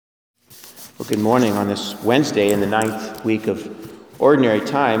Well, good morning on this Wednesday in the 9th week of Ordinary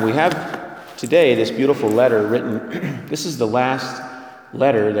Time. We have today this beautiful letter written. This is the last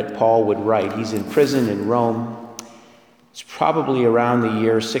letter that Paul would write. He's in prison in Rome. It's probably around the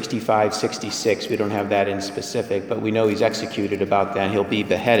year 65, 66. We don't have that in specific, but we know he's executed about then. He'll be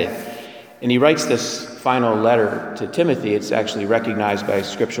beheaded. And he writes this final letter to Timothy. It's actually recognized by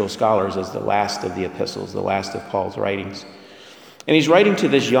scriptural scholars as the last of the epistles, the last of Paul's writings. And he's writing to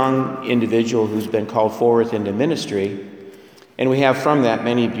this young individual who's been called forth into ministry. And we have from that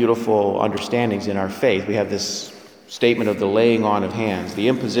many beautiful understandings in our faith. We have this statement of the laying on of hands, the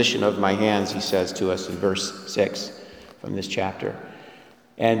imposition of my hands, he says to us in verse 6 from this chapter.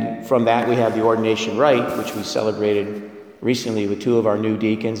 And from that we have the ordination rite, which we celebrated recently with two of our new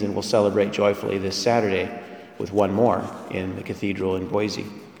deacons, and we'll celebrate joyfully this Saturday with one more in the cathedral in Boise.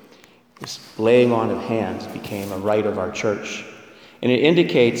 This laying on of hands became a rite of our church. And it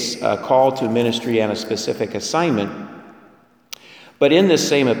indicates a call to ministry and a specific assignment. But in this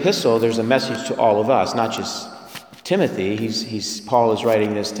same epistle, there's a message to all of us, not just Timothy. Paul is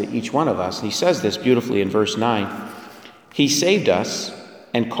writing this to each one of us. And he says this beautifully in verse 9. He saved us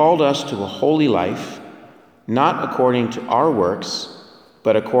and called us to a holy life, not according to our works,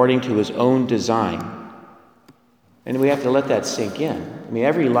 but according to his own design. And we have to let that sink in. I mean,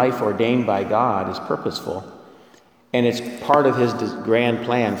 every life ordained by God is purposeful. And it's part of his grand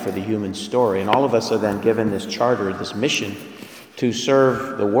plan for the human story. And all of us are then given this charter, this mission, to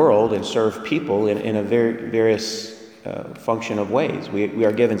serve the world and serve people in a various function of ways. We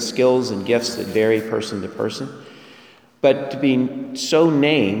are given skills and gifts that vary person to person. But to be so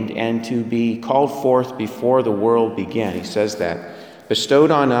named and to be called forth before the world began, he says that, bestowed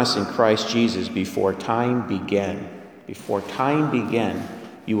on us in Christ Jesus before time began. Before time began,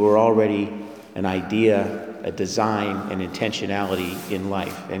 you were already an idea, a design, an intentionality in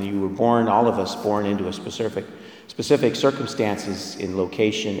life. And you were born, all of us, born into a specific circumstances in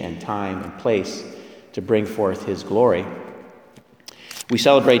location and time and place to bring forth his glory. We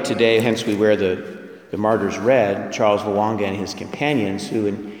celebrate today, hence we wear the martyr's red, Charles Lwanga and his companions, who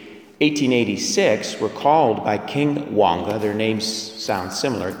in 1886 were called by King Mwanga. Their names sound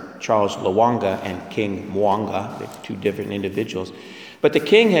similar, Charles Lwanga and King Mwanga. They're two different individuals. But the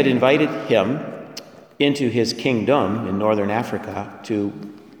king had invited him into his kingdom in northern Africa to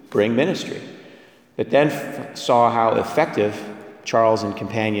bring ministry. But then saw how effective Charles and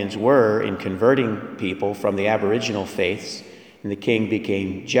companions were in converting people from the Aboriginal faiths, and the king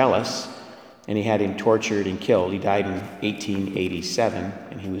became jealous, and he had him tortured and killed. He died in 1887,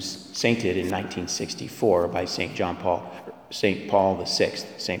 and he was sainted in 1964 by St. Paul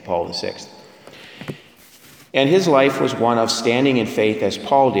VI. And his life was one of standing in faith as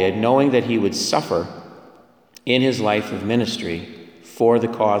Paul did, knowing that he would suffer in his life of ministry for the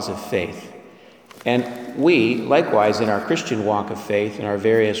cause of faith. And we, likewise, in our Christian walk of faith, in our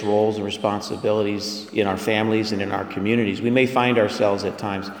various roles and responsibilities in our families and in our communities, we may find ourselves at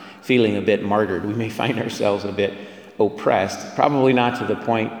times feeling a bit martyred. We may find ourselves a bit oppressed, probably not to the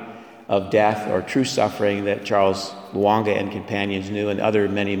point of death or true suffering that Charles Lwanga and companions knew, and other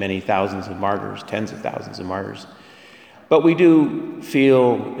many, many thousands of martyrs, tens of thousands of martyrs. But we do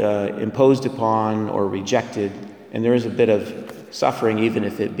feel imposed upon or rejected, and there is a bit of suffering, even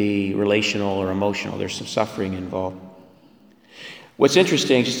if it be relational or emotional. There's some suffering involved. What's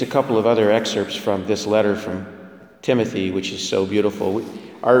interesting, just a couple of other excerpts from this letter from Timothy, which is so beautiful.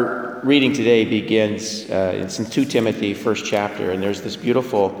 Our reading today begins, it's in 2 Timothy, first chapter, and there's this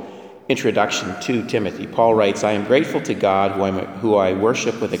beautiful introduction to Timothy. Paul writes, I am grateful to God who I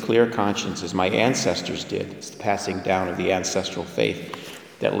worship with a clear conscience as my ancestors did. It's the passing down of the ancestral faith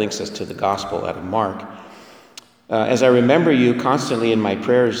that links us to the gospel out of Mark. As I remember you constantly in my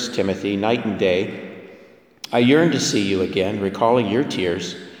prayers, Timothy, night and day, I yearn to see you again, recalling your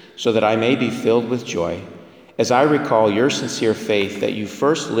tears, so that I may be filled with joy, as I recall your sincere faith that you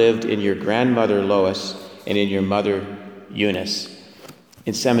first lived in your grandmother Lois and in your mother Eunice.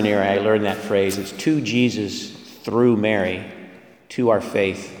 In seminary, I learned that phrase. It's to Jesus through Mary, to our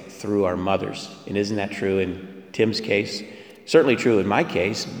faith through our mothers. And isn't that true in Tim's case? Certainly true in my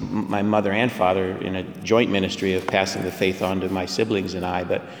case, my mother and father in a joint ministry of passing the faith on to my siblings and I,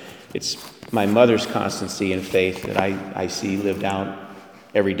 but it's my mother's constancy in faith that I see lived out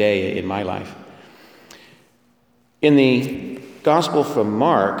every day in my life. In the Gospel from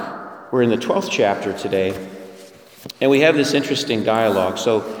Mark, we're in the 12th chapter today, and we have this interesting dialogue.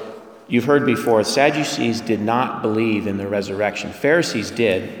 So you've heard before, Sadducees did not believe in the resurrection. Pharisees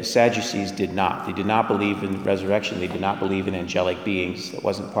did, the Sadducees did not. They did not believe in resurrection. They did not believe in angelic beings. That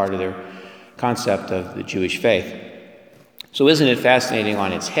wasn't part of their concept of the Jewish faith. So isn't it fascinating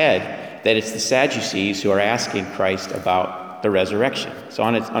on its head that it's the Sadducees who are asking Christ about the resurrection. So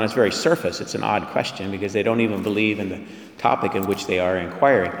on its very surface, it's an odd question because they don't even believe in the topic in which they are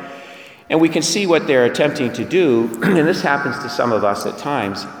inquiring. And we can see what they're attempting to do, and this happens to some of us at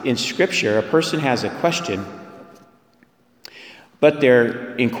times. In Scripture, a person has a question, but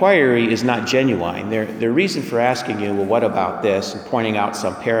their inquiry is not genuine. Their reason for asking you, well, what about this, and pointing out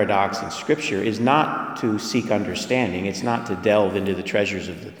some paradox in Scripture is not to seek understanding. It's not to delve into the treasures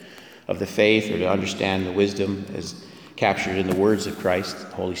of the faith or to understand the wisdom as captured in the words of Christ,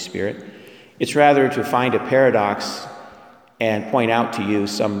 the Holy Spirit. It's rather to find a paradox and point out to you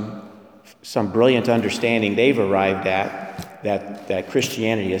some brilliant understanding they've arrived at that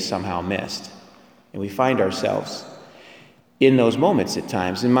Christianity has somehow missed. And we find ourselves in those moments at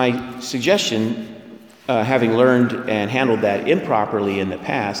times. And my suggestion, having learned and handled that improperly in the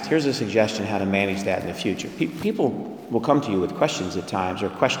past, here's a suggestion how to manage that in the future. People will come to you with questions at times, or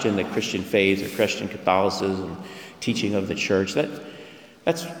question the Christian faith or Christian Catholicism, teaching of the church.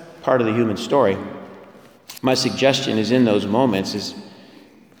 That's part of the human story. My suggestion is in those moments is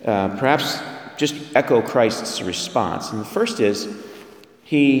perhaps just echo Christ's response. And the first is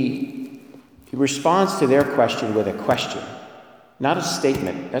he responds to their question with a question. Not a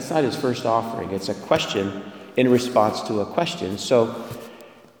statement. That's not his first offering. It's a question in response to a question. So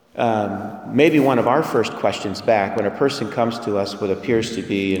maybe one of our first questions back, when a person comes to us with appears to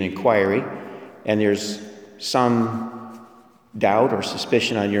be an inquiry, and there's some doubt or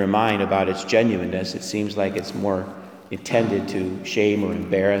suspicion on your mind about its genuineness, it seems like it's more intended to shame or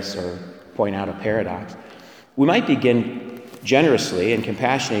embarrass or point out a paradox. We might begin generously and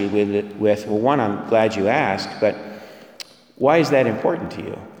compassionately with well, one, I'm glad you asked, but why is that important to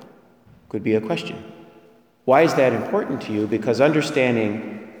you? Could be a question. Why is that important to you? Because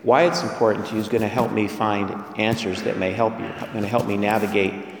understanding why it's important to you is going to help me find answers that may help you. It's going to help me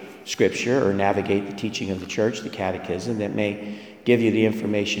navigate Scripture or navigate the teaching of the church, the catechism, that may give you the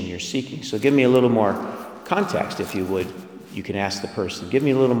information you're seeking. So give me a little more context, if you would. You can ask the person, give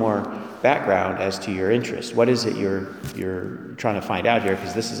me a little more background as to your interest. What is it you're trying to find out here?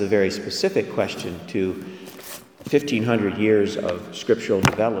 Because this is a very specific question to 1,500 years of scriptural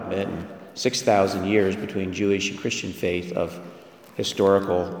development and 6,000 years between Jewish and Christian faith of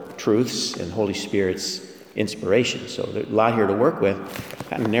historical truths and Holy Spirit's inspiration. So there's a lot here to work with.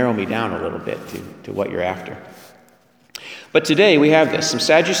 Kind of narrow me down a little bit to what you're after. But today we have this. Some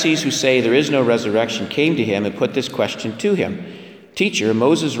Sadducees who say there is no resurrection came to him and put this question to him. Teacher,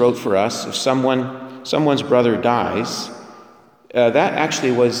 Moses wrote for us, if someone's brother dies, that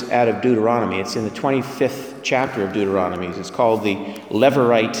actually was out of Deuteronomy. It's in the 25th chapter of Deuteronomy. It's called the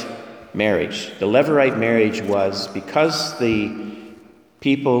Levirate marriage. The Levirate marriage was because the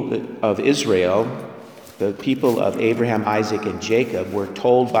people of Israel, the people of Abraham, Isaac, and Jacob, were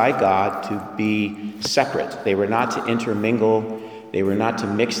told by God to be separate. They were not to intermingle. They were not to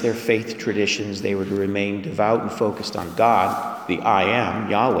mix their faith traditions. They were to remain devout and focused on God, the I Am,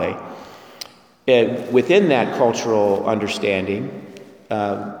 Yahweh. And within that cultural understanding,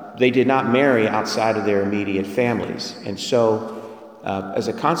 they did not marry outside of their immediate families. And so, as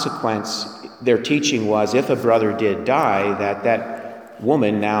a consequence, their teaching was if a brother did die, that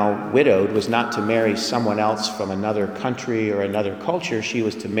woman, now widowed, was not to marry someone else from another country or another culture. She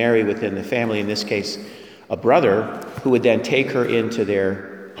was to marry within the family, in this case, a brother, who would then take her into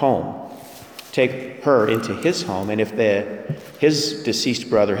their home, take her into his home, and if his deceased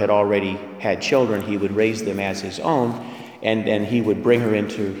brother had already had children, he would raise them as his own, and then he would bring her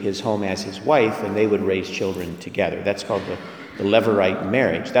into his home as his wife, and they would raise children together. That's called the Levirate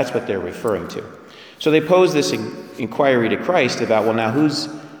marriage. That's what they're referring to. So they pose this inquiry to Christ about, well, now whose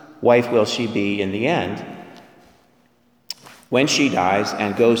wife will she be in the end when she dies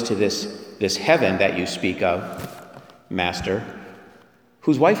and goes to this heaven that you speak of, Master?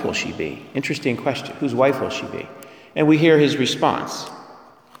 Whose wife will she be? Interesting question. Whose wife will she be? And we hear his response.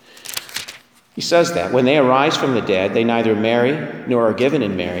 He says that when they arise from the dead, they neither marry nor are given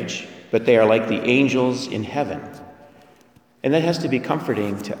in marriage, but they are like the angels in heaven. And that has to be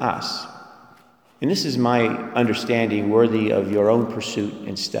comforting to us. And this is my understanding, worthy of your own pursuit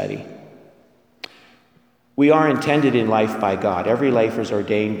and study. We are intended in life by God. Every life is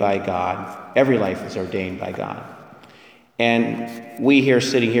ordained by God. Every life is ordained by God. And we here,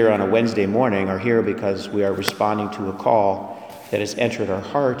 sitting here on a Wednesday morning, are here because we are responding to a call that has entered our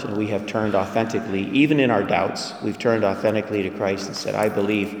heart, and we have turned authentically, even in our doubts, we've turned authentically to Christ and said, I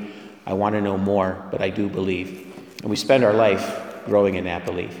believe, I want to know more, but I do believe. And we spend our life growing in that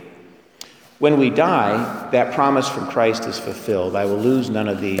belief. When we die, that promise from Christ is fulfilled. I will lose none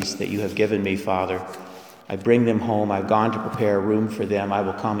of these that you have given me, Father. I bring them home. I've gone to prepare a room for them. I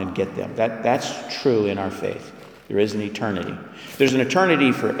will come and get them. That's true in our faith. There is an eternity. There's an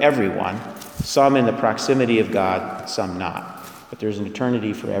eternity for everyone, some in the proximity of God, some not. But there's an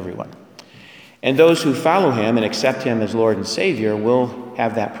eternity for everyone. And those who follow him and accept him as Lord and Savior will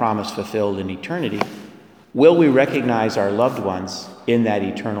have that promise fulfilled in eternity. Will we recognize our loved ones in that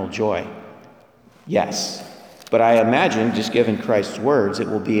eternal joy? Yes. But I imagine, just given Christ's words, it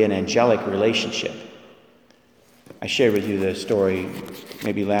will be an angelic relationship. I shared with you the story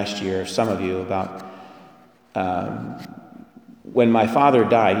maybe last year, some of you, about when my father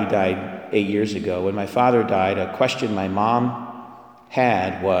died. He died 8 years ago. When my father died, a question my mom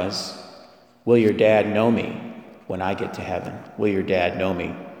had was, will your dad know me when I get to heaven? Will your dad know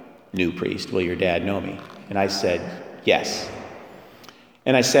me? New priest, will your dad know me? And I said, yes.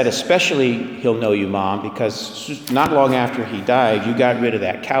 And I said, especially he'll know you, Mom, because not long after he died, you got rid of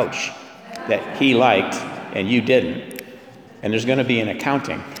that couch that he liked and you didn't. And there's going to be an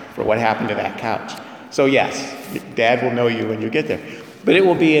accounting for what happened to that couch. So yes, Dad will know you when you get there. But it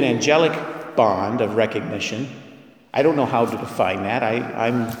will be an angelic bond of recognition. I don't know how to define that.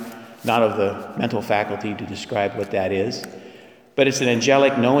 I'm not of the mental faculty to describe what that is. But it's an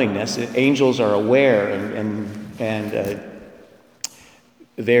angelic knowingness. Angels are aware and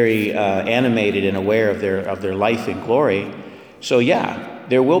very animated and aware of their life in glory. So yeah,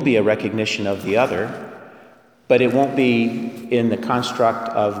 there will be a recognition of the other, but it won't be in the construct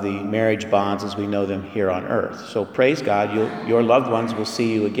of the marriage bonds as we know them here on earth. So praise God, your loved ones will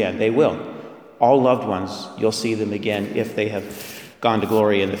see you again. They will. All loved ones, you'll see them again if they have gone to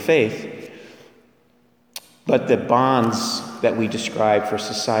glory in the faith. But the bonds that we describe for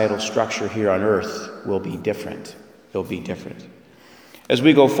societal structure here on earth will be different. They'll be different. As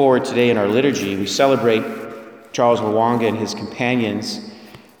we go forward today in our liturgy, we celebrate Charles Lwanga and his companions.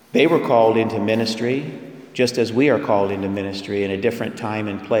 They were called into ministry, just as we are called into ministry in a different time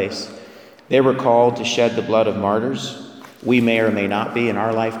and place. They were called to shed the blood of martyrs. We may or may not be in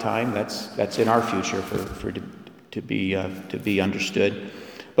our lifetime. That's in our future to be understood.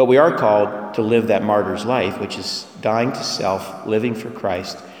 But we are called to live that martyr's life, which is dying to self, living for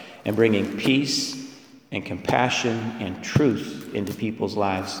Christ, and bringing peace and compassion and truth into people's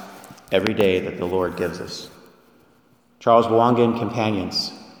lives every day that the Lord gives us. Charles Lwanga and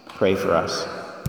companions, pray for us.